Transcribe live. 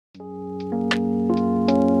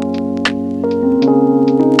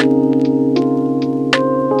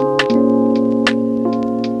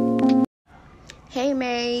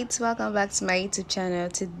welcome back to my YouTube channel.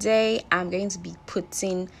 Today I'm going to be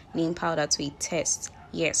putting neem powder to a test.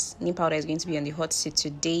 Yes, neem powder is going to be on the hot seat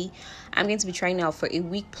today. I'm going to be trying out for a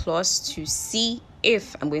week plus to see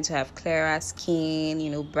if I'm going to have clearer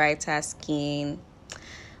skin, brighter skin,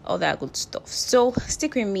 all that good stuff. So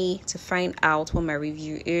stick with me to find out what my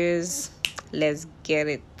review is. Let's get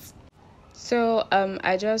it. So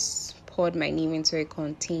I just poured my neem into a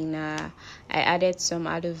container. I added some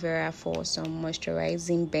aloe vera for some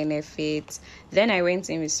moisturizing benefits. Then I went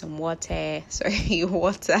in with some water.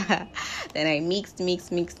 Then I mixed. So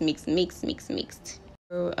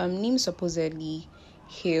neem supposedly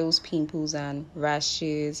heals pimples and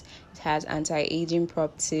rashes. It has anti-aging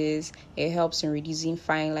properties. It helps in reducing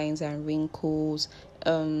fine lines and wrinkles.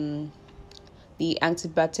 The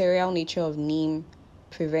antibacterial nature of neem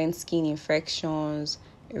prevents skin infections.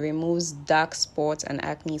 It removes dark spots and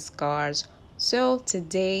acne scars. So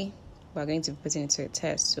today we're going to be putting it to a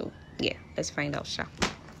test. So yeah, let's find out, sha.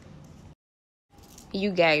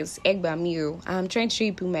 You guys, Egbamio, I'm trying to show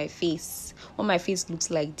you my face. What my face looks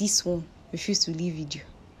like. This one refused to leave video.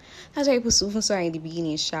 That's why people even saw her in the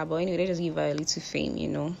beginning, sha. But anyway, they just give her a little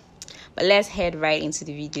fame, But let's head right into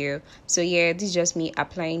the video. So yeah, this is just me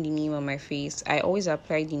applying the neem on my face. I always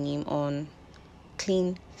apply the neem on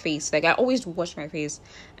clean face. Like I always wash my face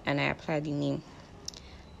and I apply the neem.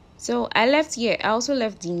 So I also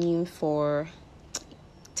left the neem for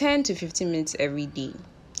 10 to 15 minutes every day.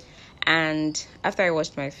 And after I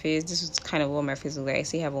washed my face, this was kind of what my face was like. I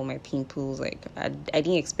still have all my pimples. Like I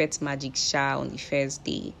didn't expect magic shower on the first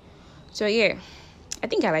day. So yeah, I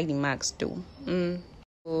think I like the mask though.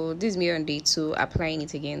 So this is me on day 2 applying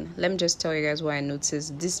it again. Let me just tell you guys what I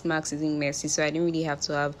noticed. This mask isn't messy, so I didn't really have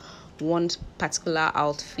to have one particular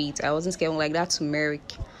outfit. I wasn't scared like that turmeric.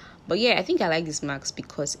 But yeah, I think I like this mask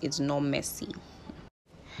because it's not messy.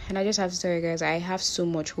 And I just have to tell you guys, I have so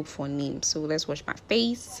much hope for neem. So let's wash my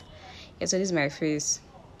face. Yeah, so this is my face.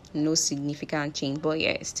 No significant change. But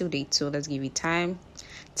yeah, it's still day 2. Let's give it time.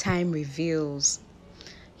 Time reveals.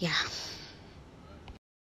 Yeah.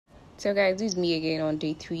 So guys, this is me again on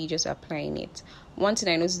day 3, just applying it. One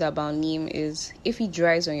thing I noticed about neem is if it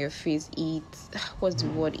dries on your face, it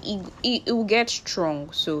will get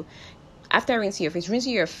strong. So after rinsing your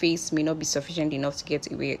face may not be sufficient enough to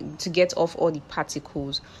get off all the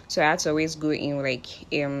particles. So I had to always go in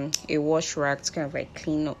like a wash rack to kind of like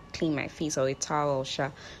clean my face, or a towel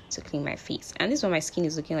to clean my face. And this is what my skin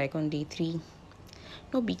is looking like on day 3.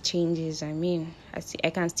 No big changes. I mean, I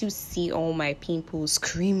can still see all my pimples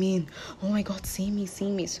screaming, oh my god, see me.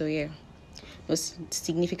 So yeah, no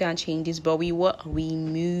significant changes, but we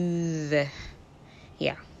move.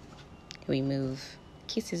 Yeah, we move.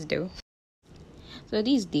 Kisses though. So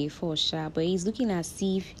this is day 4, but it's looking as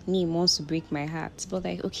if neem wants to break my heart. But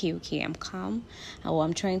like, okay, I'm calm.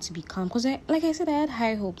 I'm trying to be calm because like I said, I had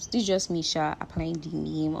high hopes. This is just me, applying the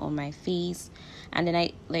neem on my face. And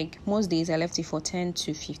then most days I left it for 10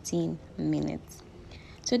 to 15 minutes.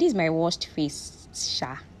 So this is my washed face,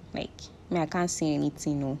 Like, I can't see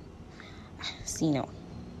anything, no. See now,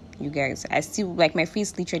 you guys, I still, my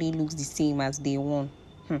face literally looks the same as day 1.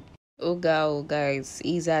 Oh guys,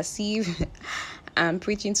 it's as if I'm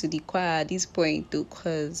preaching to the choir at this point though,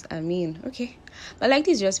 because okay, but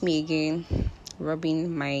this is just me again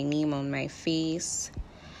rubbing my neem on my face,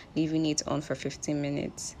 leaving it on for 15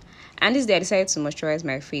 minutes. And this day I decided to moisturize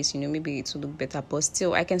my face, maybe it will look better, but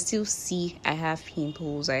still I can still see I have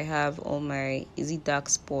pimples, I have all my dark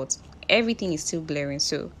spots, everything is still glaring.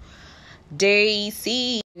 So day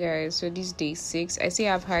 6, guys, so this day 6, I still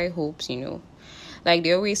have high hopes, like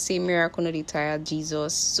they always say, miracle not tire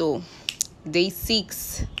Jesus. So day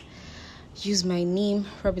 6, use my neem,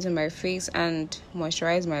 rub it on my face and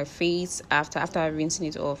moisturize my face after rinsing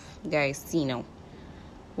it off. Guys, see now,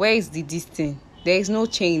 where is the distance? There is no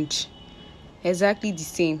change, exactly the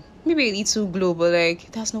same, maybe a little glow, but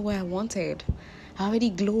that's not what I wanted. I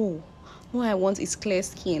already glow. What I want is clear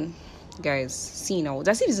skin. Guys, see now,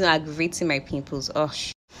 that's if it's not aggravating my pimples.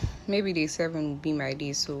 Maybe day 7 will be my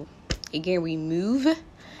day. So again, we move.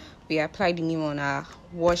 We apply the neem on our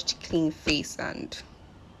washed clean face and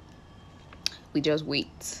we just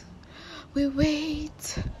wait. We wait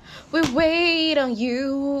on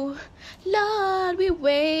you, Lord, we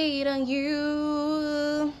wait on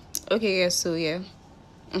you. Okay, yeah, so yeah.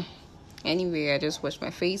 Anyway, I just washed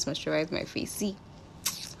my face, moisturized my face. See,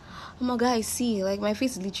 oh my guys, see, my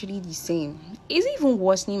face is literally the same. Is it even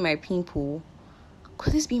worsening my pimple?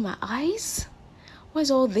 Could this be my eyes? What's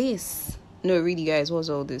all this? No, really guys, what's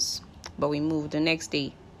all this? But we moved. The next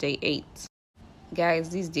day, day 8. guys,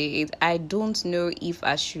 this day 8, I don't know if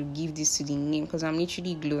I should give this to the Neem because I'm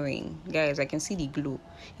literally glowing. Guys, I can see the glow.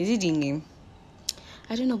 Is it the Neem?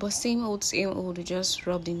 I don't know, but same old. We just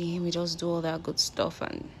rub the Neem, we just do all that good stuff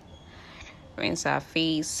and rinse our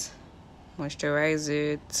face, moisturize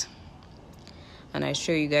it, and I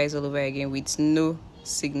show you guys all over again with no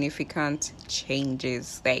significant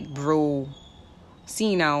changes. Like, bro,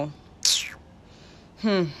 see now.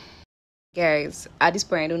 Guys, at this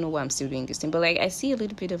point I don't know why I'm still doing this thing, but like I see a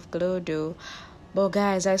little bit of glow though. But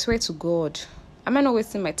guys, I swear to God, am I not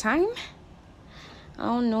wasting my time? I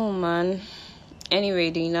don't know, man.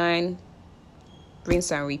 Anyway, day 9,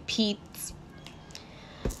 rinse and repeat.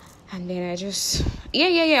 And then I just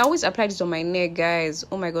I always apply this on my neck, guys.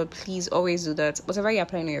 Oh my God, please always do that. Whatever you're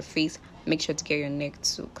applying on your face, make sure to get your neck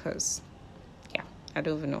too, because I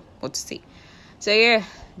don't even know what to say. So yeah,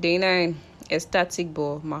 day 9, ecstatic,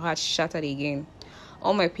 but my heart shattered again.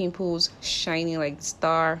 All my pimples shining like the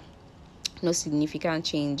star. No significant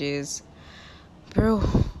changes, bro.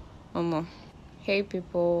 Hey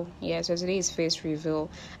people, so today is face reveal.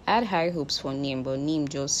 I had high hopes for Neem, but Neem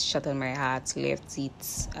just shattered my heart, left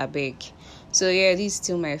it a big. So yeah, this is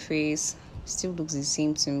still my face. Still looks the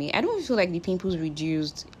same to me. I don't feel like the pimples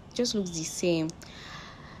reduced. It just looks the same.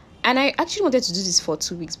 And I actually wanted to do this for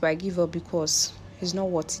 2 weeks, but I give up because it's not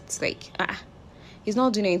what it's like. It's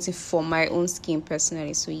not doing anything for my own skin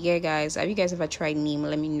personally. So yeah, guys, have you guys ever tried Neem?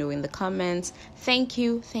 Let me know in the comments. Thank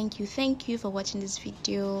you for watching this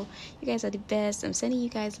video. You guys are the best. I'm sending you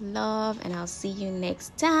guys love, and I'll see you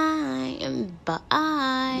next time.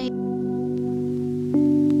 Bye.